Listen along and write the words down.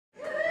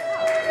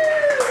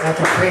at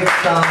the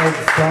Creekside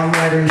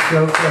Songwriters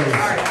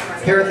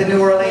Showcase here at the New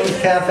Orleans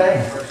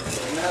Cafe.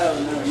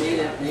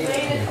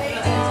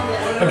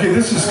 Okay,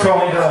 this is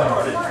called,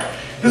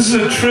 this is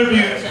a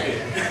tribute,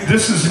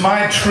 this is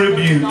my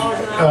tribute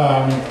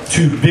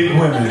to big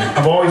women.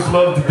 I've always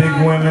loved the big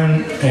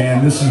women,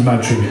 and this is my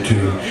tribute to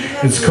them.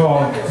 It's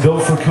called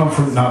Built for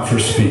Comfort, Not for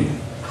Speed.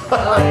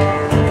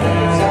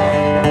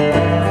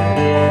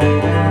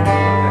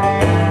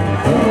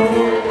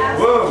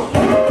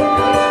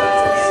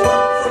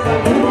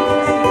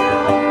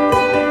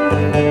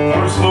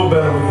 Works a little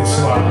better with the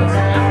slide.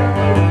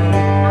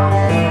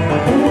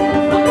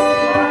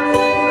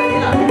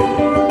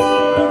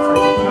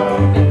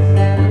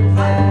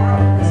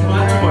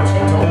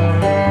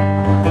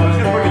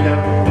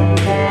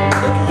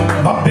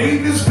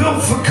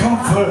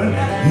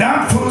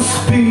 Not for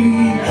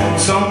speed.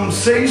 Some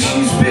say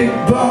she's big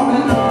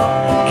bone,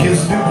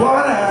 gives me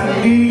what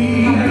I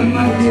need,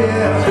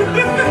 yeah.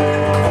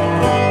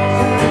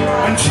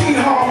 When she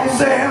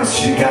hauls ass,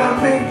 she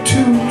gotta make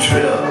 2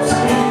 trips.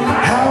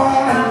 How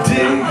I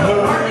dig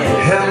her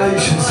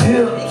hellacious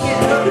hips.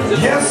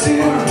 Yes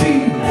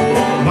indeed,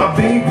 my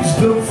baby's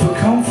built for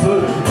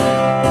comfort,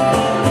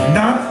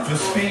 not for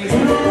speed.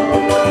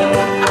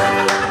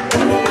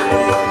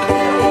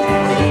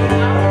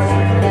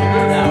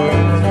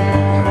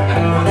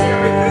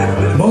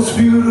 Most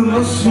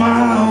beautiful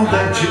smile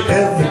that you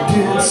ever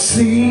did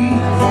see,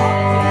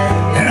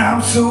 and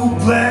I'm so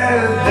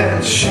glad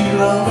that she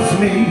loves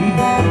me.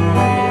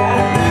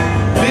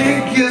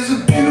 Big is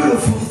a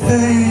beautiful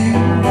thing,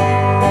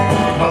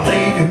 my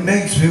lady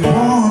makes me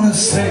wanna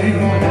sing.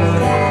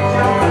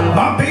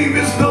 My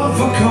baby's built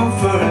for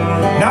comfort,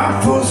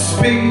 not for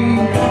speed.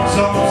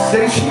 Some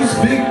say she's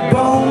big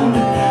boned,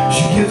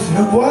 she gives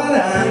me what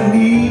I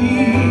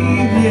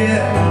need,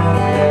 yeah.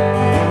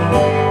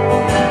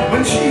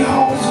 When she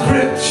hauls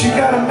grit, she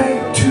gotta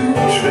make 2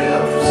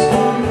 trips.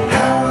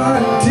 How I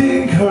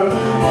dig her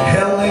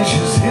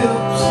hellacious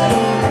hips.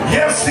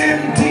 Yes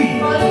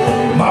indeed,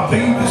 my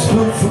baby's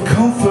built for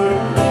comfort,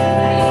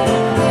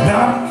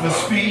 not for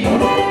speed.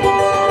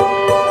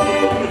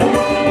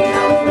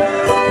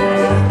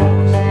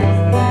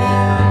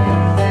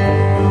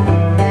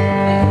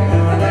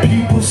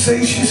 People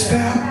say she's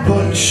fat,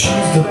 but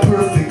she's the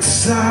perfect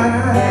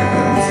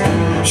size.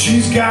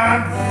 She's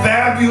got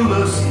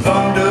fabulous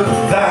thunder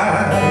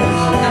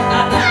thighs.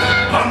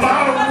 A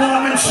model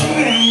woman, she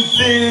ain't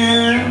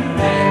thin.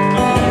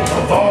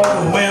 Of all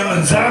the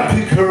women's, I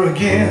pick her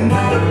again.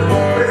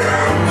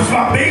 'Cause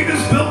my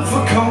baby's built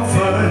for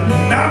comfort,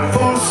 not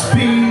for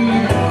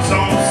speed.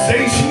 Some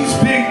say she's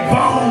big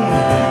bone,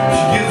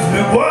 she gives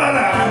me what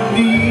I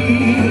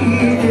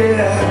need,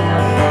 yeah.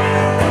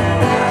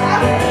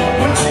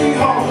 When she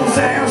hauls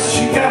ass,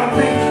 she gotta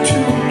make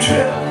 2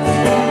 trips.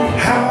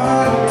 How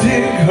I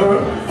dig her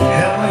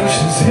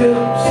hellacious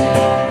hips.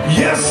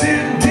 Yes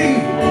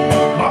indeed,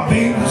 my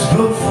baby's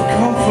built for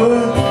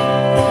comfort,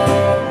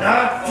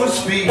 not for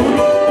speed.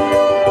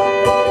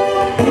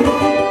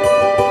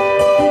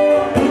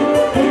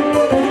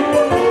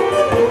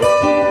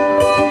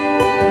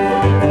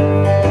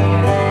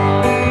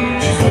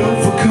 She's built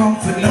for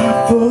comfort, not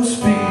for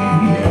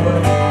speed.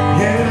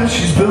 Yeah,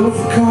 she's built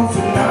for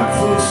comfort, not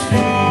for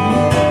speed.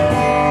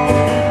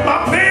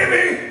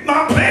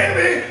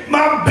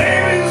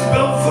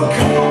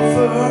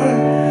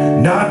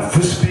 Not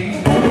for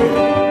speed.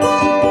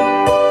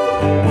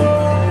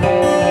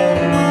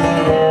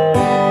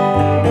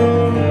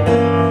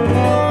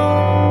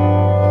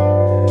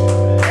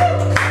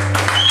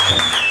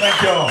 Thank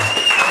y'all.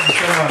 Thank you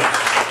so much.